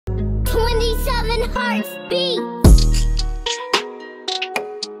27 hearts beat.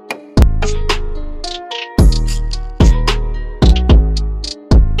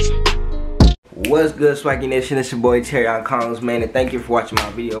 What's good, Swaggy Nation? It's your boy Terry on Collins, man, and thank you for watching my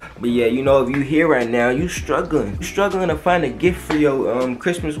video. But yeah, you know, if you here right now, you struggling to find a gift for your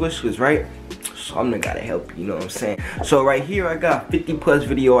Christmas wish list, right? So I'm gonna gotta help you, you know what I'm saying? So right here, I got 50 plus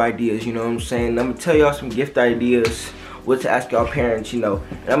video ideas, you know what I'm saying? I'm gonna tell y'all some gift ideas, what to ask y'all parents, you know.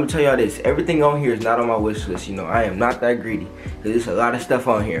 And I'm gonna tell y'all this, everything on here is not on my wish list, you know. I am not that greedy, because there's a lot of stuff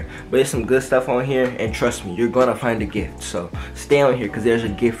on here. But there's some good stuff on here, and trust me, you're gonna find a gift. So stay on here, because there's a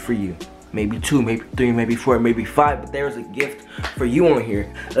gift for you. Maybe 2, maybe 3, maybe 4, maybe 5, but there's a gift for you on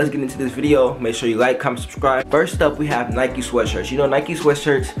here. Let's get into this video. Make sure you like, comment, subscribe. First up, we have Nike sweatshirts. You know, Nike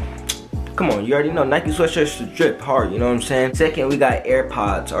sweatshirts, come on, you already know Nike sweatshirts should drip hard, you know what I'm saying? Second, we got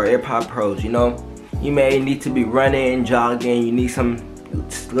AirPods or AirPod Pros, you know. You may need to be running, jogging, you need some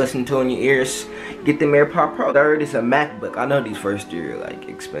listen to in your ears. Get them AirPod Pro. Third is a MacBook. I know these first 3 are like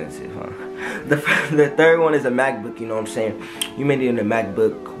expensive, huh? The third one is a MacBook, you know what I'm saying? You may need a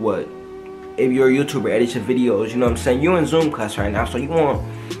MacBook, what? If you're a YouTuber, edit your videos, you know what I'm saying? You're in Zoom class right now, so you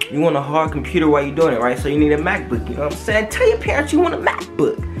want a hard computer while you're doing it, right? So you need a MacBook, you know what I'm saying? Tell your parents you want a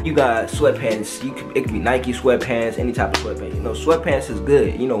MacBook. You got sweatpants. It could be Nike sweatpants, any type of sweatpants. You know, sweatpants is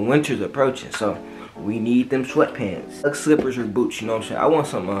good. You know, winter's approaching, so we need them sweatpants. Ugg slippers or boots, you know what I'm saying? I want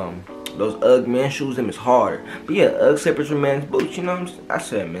some those Ugg men's shoes, them is hard. But yeah, Ugg slippers or men's boots, you know what I'm saying? I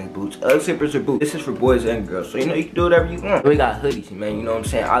said men's boots. Ugg slippers or boots. This is for boys and girls, so you know you can do whatever you want. We got hoodies, man, you know what I'm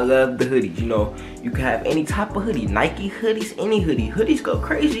saying? I love the hoodies, you know. You can have any type of hoodie. Nike hoodies, any hoodie. Hoodies go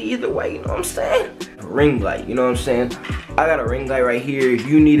crazy either way, you know what I'm saying? Ring light, you know what I'm saying? I got a ring light right here. If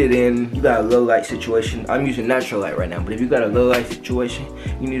you need it in, you got a low light situation. I'm using natural light right now, but if you got a low light situation,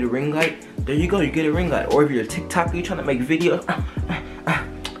 you need a ring light, there you go, you get a ring light. Or if you're a TikToker, you're trying to make videos,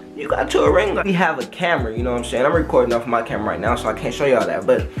 you got to a ring light. We have a camera, you know what I'm saying? I'm recording off my camera right now, so I can't show y'all that.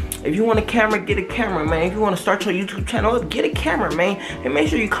 But if you want a camera, get a camera, man. If you want to start your YouTube channel up, get a camera, man. And make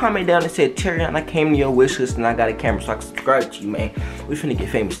sure you comment down and say, Terry, I came to your wish list and I got a camera, so I can subscribe to you, man. We finna get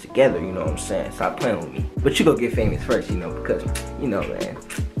famous together, you know what I'm saying? Stop playing with me. But you go get famous first, you know, because, you know, man.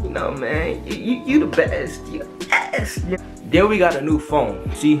 You know, man, you the best. You the best. Then we got a new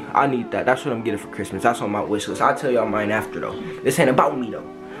phone. See, I need that. That's what I'm getting for Christmas. That's on my wish list. I'll tell y'all mine after, though. This ain't about me, though.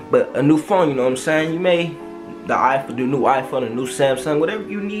 But a new phone, you know what I'm saying? You may, the new iPhone, a new Samsung, whatever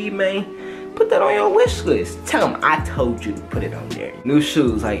you need, man, put that on your wish list. Tell them I told you to put it on there. New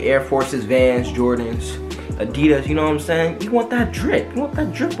shoes like Air Forces, Vans, Jordans, Adidas, you know what I'm saying? You want that drip. You want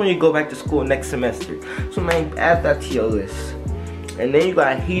that drip when you go back to school next semester. So, man, add that to your list. And then you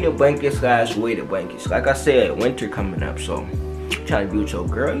got heated blankets / weighted blankets. Like I said, winter coming up, so trying to be with your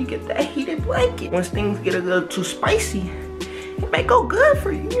girl, you get that heated blanket. Once things get a little too spicy, it may go good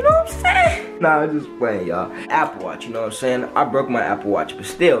for you, you know what I'm saying? Nah, I'm just playing, y'all. Apple Watch, you know what I'm saying? I broke my Apple Watch, but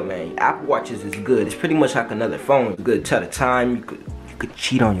still, man, Apple Watches is good. It's pretty much like another phone. It's good to tell the time. You could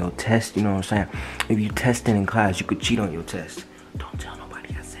cheat on your test, you know what I'm saying? If you testing in class, you could cheat on your test. Don't tell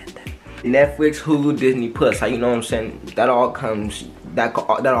nobody I said that. Netflix, Hulu, Disney Plus, you know what I'm saying? That all comes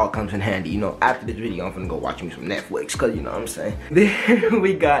in handy, you know. After this video, I'm gonna go watch me some Netflix, cause you know what I'm saying. Then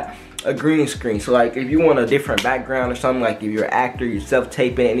we got a green screen. So like if you want a different background or something, like if you're an actor, you're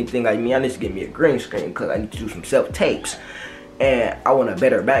self-taping, anything like me, I need to get me a green screen because I need to do some self-tapes. And I want a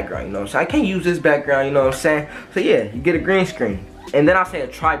better background, you know what I'm saying? I can't use this background, you know what I'm saying? So yeah, you get a green screen. And then I say a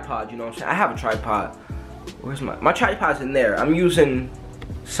tripod, you know what I'm saying? I have a tripod. Where's my tripod's in there. I'm using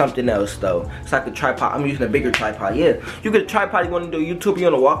something else though. It's like a tripod. I'm using a bigger tripod. Yeah, you get a tripod, you want to do YouTube, you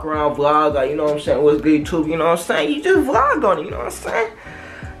want to walk around, vlog, like, you know what I'm saying? What's good YouTube, you know what I'm saying? You just vlog on it, you know what I'm saying?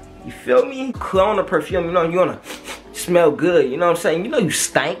 You feel me? Cologne or perfume, you know, you wanna smell good, you know what I'm saying? You know you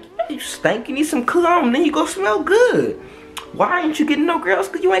stink. You stink, you need some cologne, then you go smell good. Why ain't you getting no girls?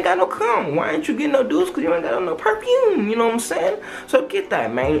 Cause you ain't got no cologne. Why ain't you getting no dudes? Cause you ain't got no perfume, you know what I'm saying? So get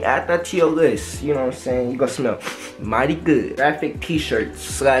that, man. Add that to your list, you know what I'm saying? You gonna smell mighty good. Graphic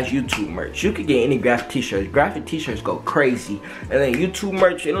t-shirts / YouTube merch. You could get any graphic t-shirts. Graphic t-shirts go crazy. And then YouTube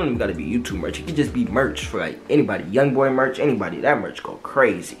merch, it don't even gotta be YouTube merch. It could just be merch for like anybody. Young boy merch, anybody. That merch go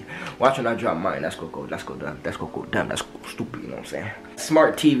crazy. Watch when I drop mine. That's gonna go dumb. That's gonna go dumb. That's gonna go stupid, you know what I'm saying?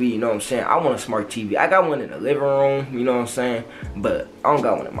 Smart TV, you know what I'm saying? I want a smart TV. I got one in the living room, you know what I'm saying? But I don't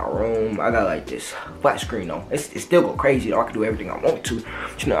got one in my room. I got like this flat screen though. It still go crazy though. I can do everything I want to.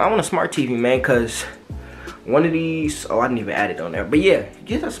 But, you know, I want a smart TV, man, cause one of these, oh, I didn't even add it on there. But yeah,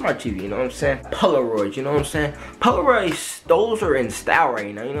 get a smart TV, you know what I'm saying? Polaroids, you know what I'm saying? Polaroids, those are in style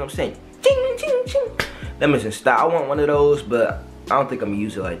right now, you know what I'm saying? Ching, ching, ching. Them is in style. I want one of those, but I don't think I'm gonna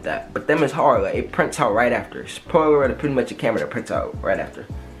use it like that. But them is hard, like it prints out right after. Polaroid is pretty much a camera that prints out right after.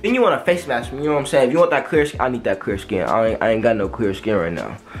 Then you want a face mask, you know what I'm saying? If you want that clear skin, I need that clear skin. I ain't got no clear skin right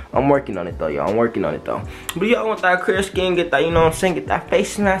now. I'm working on it though, y'all. I'm working on it though. But y'all want that clear skin, get that, you know what I'm saying? Get that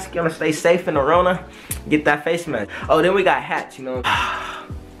face mask. You wanna stay safe in the Rona? Get that face mask. Oh, then we got hats, you know.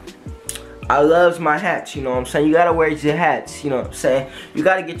 I loves my hats, you know what I'm saying? You gotta wear your hats, you know what I'm saying? You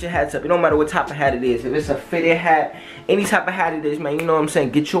gotta get your hats up. It don't matter what type of hat it is. If it's a fitted hat, any type of hat it is, man, you know what I'm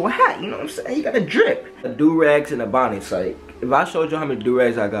saying? Get you a hat, you know what I'm saying? You gotta drip. The Durags and the bonnets, like, if I showed you how many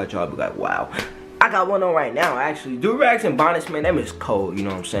Durags I got, y'all be like, wow. I got one on right now, actually. Durags and bonnets, man, them is cold, you know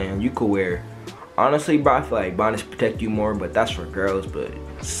what I'm saying? You could wear, honestly, bro, I feel like bonnets protect you more, but that's for girls, but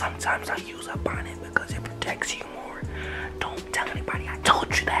sometimes I use a bonnet because it protects you more. Don't tell anybody I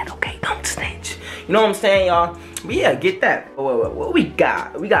told you that, okay? Don't snitch. You know what I'm saying, y'all? But yeah, get that. What we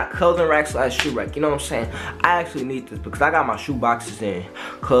got? We got clothing rack / shoe rack. You know what I'm saying? I actually need this because I got my shoe boxes and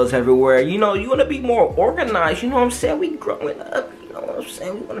clothes everywhere. You know, you want to be more organized. You know what I'm saying? We growing up. You know what I'm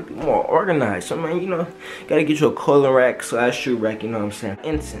saying? We want to be more organized. So, man, you know, gotta get you a clothing rack / shoe rack. You know what I'm saying?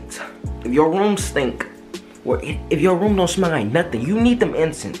 Incents. If your room stink, or if your room don't smell like nothing, you need them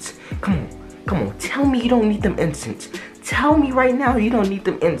incents. Come on. Tell me you don't need them incents. Tell me right now you don't need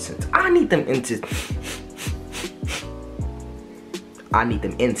them incense. I need them incense. I need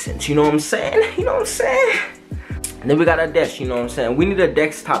them incense. You know what I'm saying? You know what I'm saying? And then we got our desk. You know what I'm saying? We need a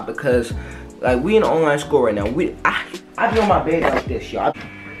desktop because, like, we in an online school right now. I be on my bed like this, y'all.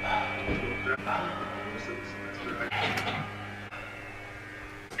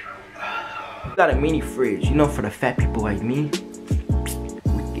 We got a mini fridge. You know, for the fat people like me.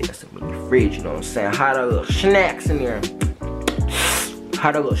 Fridge, you know what I'm saying? Hide our little snacks in there.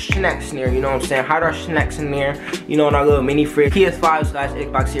 Hide our little snacks in there, you know what I'm saying? Hide our snacks in there, you know, in our little mini fridge. PS5 /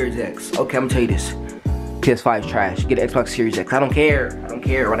 Xbox Series X. Okay, I'm gonna tell you this. PS5 is trash. Get an Xbox Series X. I don't care.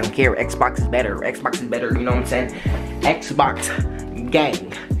 Xbox is better. Xbox is better, you know what I'm saying? Xbox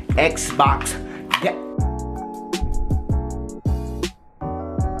gang. Xbox gang.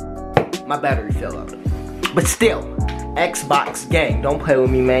 My battery fell out. But still. Xbox gang, don't play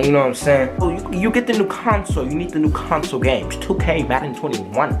with me, man, you know what I'm saying? Oh, you get the new console, you need the new console games. 2K, Madden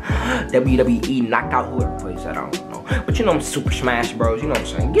 21, WWE, knockout, whoever plays that, I don't know. But you know, Super Smash Bros, you know what I'm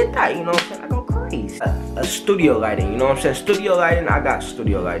saying? Get that, you know what I'm saying? I go crazy. A studio lighting, you know what I'm saying? Studio lighting, I got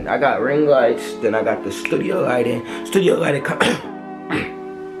studio lighting. I got ring lights, then I got the studio lighting. Studio lighting comes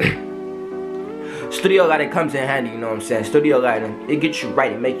in handy, you know what I'm saying? Studio lighting, it gets you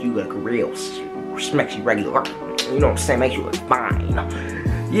right and make you look real, smacks you regular. You know what I'm saying? Make you look fine, you know?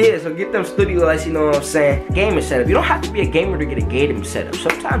 Yeah, so get them studio lights, you know what I'm saying? Gaming setup. You don't have to be a gamer to get a gaming setup.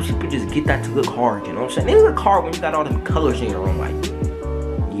 Sometimes people just get that to look hard, you know what I'm saying? They look hard when you got all them colors in your room, like,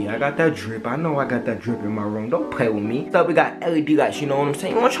 yeah, I got that drip. I know I got that drip in my room. Don't play with me. So we got LED lights, you know what I'm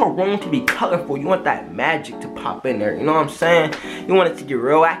saying? You want your room to be colorful. You want that magic to pop in there, you know what I'm saying? You want it to get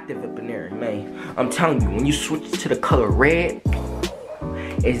real active up in there, man. I'm telling you, when you switch to the color red,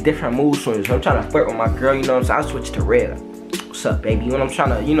 it's different mood swings. So I'm trying to flirt with my girl, you know what I'm saying? I switch to red. What's up, baby? When I'm trying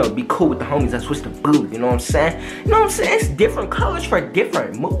to, you know, be cool with the homies, I switch to blue, you know what I'm saying? You know what I'm saying? It's different colors for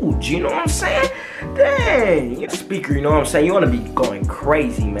different moods, you know what I'm saying? Dang, you're a speaker, you know what I'm saying? You want to be going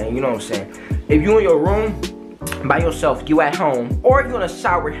crazy, man, you know what I'm saying? If you in your room, by yourself, you at home, or if you in a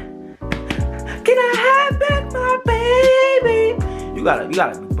shower, can I have back my baby? You gotta be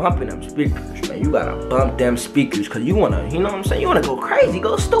bumping them speakers, man. You gotta bump them speakers, cause you wanna, you know what I'm saying? You wanna go crazy,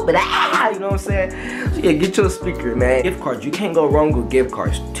 go stupid, you know what I'm saying? So yeah, get your speaker, man. Gift cards, you can't go wrong with gift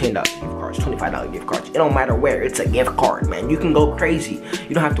cards. $10 gift cards, $25 gift cards. It don't matter where, it's a gift card, man. You can go crazy.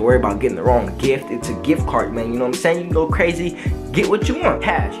 You don't have to worry about getting the wrong gift. It's a gift card, man. You know what I'm saying? You can go crazy, get what you want.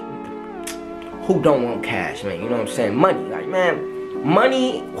 Cash. Who don't want cash, man? You know what I'm saying? Money, like, man,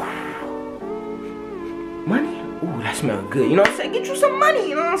 money. Money. Ooh, that smells good. You know what I'm saying? Get you some money,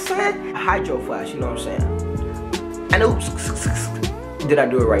 you know what I'm saying? Hydro flash, you know what I'm saying? And oops, did I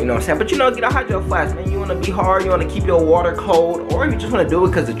do it right, you know what I'm saying? But you know, get a hydro flash, man. You wanna be hard, you wanna keep your water cold, or you just wanna do it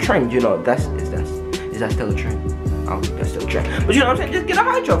because of trend, you know. Is that still a trend? I don't think that's still a trend. But you know what I'm saying? Just get a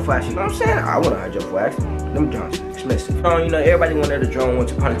hydro flash, you know what I'm saying? I want a hydro flash. Them drones are expensive. You know, everybody wanted a drone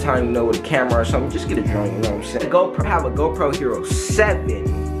once upon a time, you know, with a camera or something. Just get a drone, you know what I'm saying? I have a GoPro Hero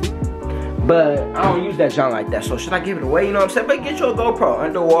 7. But I don't use that genre like that, so should I give it away, you know what I'm saying? But get you a GoPro.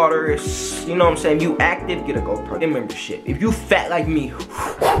 Underwater, you know what I'm saying? If you active, get a GoPro. Gym membership. If you fat like me,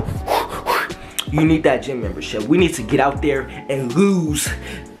 you need that gym membership. We need to get out there and lose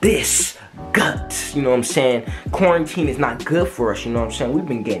this gut, you know what I'm saying? Quarantine is not good for us, you know what I'm saying? We've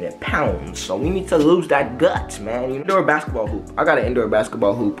been gaining pounds, so we need to lose that gut, man. Indoor basketball hoop. I got an indoor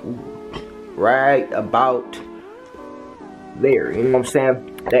basketball hoop right about there, you know what I'm saying?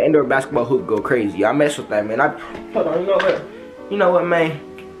 That indoor basketball hoop go crazy. I mess with that, man. Hold on, you know what, man?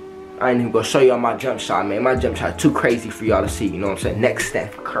 I ain't even gonna show y'all my jump shot, man. My jump shot too crazy for y'all to see, you know what I'm saying? Next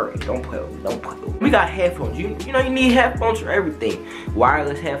Steph Curry, don't play with me, don't play with me. We got headphones, you know you need headphones for everything.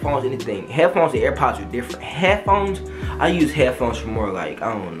 Wireless headphones, anything. Headphones and AirPods are different. Headphones, I use headphones for more like,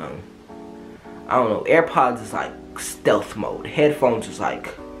 I don't know. AirPods is like stealth mode. Headphones is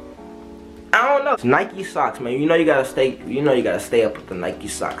like, I don't know. It's Nike socks, man. You know you gotta stay up with the Nike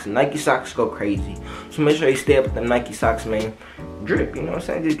socks. Nike socks go crazy. So make sure you stay up with the Nike socks, man. Drip, you know what I'm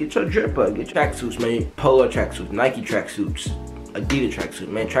saying? Just get your drip up. Get your tracksuits, man. Polo tracksuits, Nike tracksuits, Adidas tracksuits,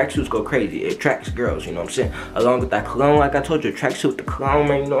 man. Tracksuits go crazy. It attracts girls, you know what I'm saying? Along with that Cologne, like I told you, tracksuit with the Cologne,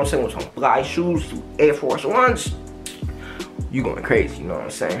 man, you know what I'm saying? With some fly shoes, Air Force Ones. You going crazy, you know what I'm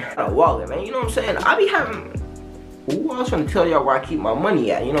saying? A wallet, man, you know what I'm saying? I be having, ooh, I was trying to tell y'all where I keep my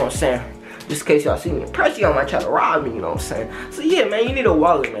money at, you know what I'm saying? Just in case y'all see me in person, y'all might try to rob me, you know what I'm saying? So yeah, man, you need a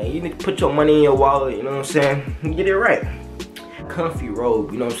wallet, man. You need to put your money in your wallet, you know what I'm saying? Get it right. Comfy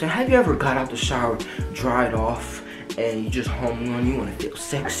robe, you know what I'm saying? Have you ever got out the shower, dried off, and you just home on, you want to feel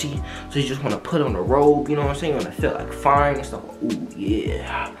sexy, so you just want to put on a robe, you know what I'm saying? You want to feel like fine and stuff. Ooh,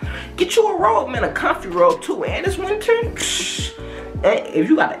 yeah. Get you a robe, man, a comfy robe too, and it's winter. And if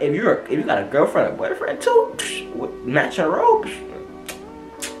you got a girlfriend or boyfriend too, with matching robes.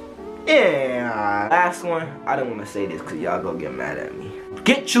 Yeah. Last one, I don't want to say this because y'all gonna get mad at me.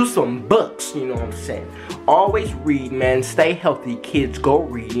 Get you some books, you know what I'm saying? Always read, man. Stay healthy, kids. Go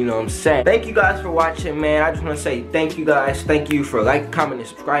read, you know what I'm saying? Thank you guys for watching, man. I just want to say thank you guys. Thank you for liking, commenting,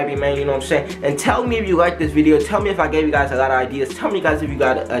 subscribing, man, you know what I'm saying? And tell me if you like this video. Tell me if I gave you guys a lot of ideas. Tell me guys if you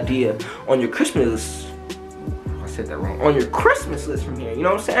got an idea on your Christmas list. I said that wrong. On your Christmas list from here, you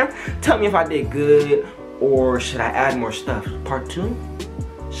know what I'm saying? Tell me if I did good or should I add more stuff? Part 2?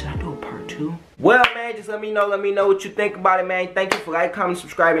 Should I do a part 2? Well, man, just let me know what you think about it, man. Thank you for liking, commenting,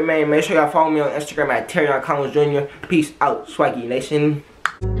 subscribing, man. Make sure y'all follow me on Instagram at Collins Jr. Peace out, Swaggy Nation.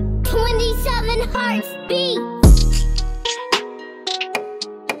 27 hearts beat.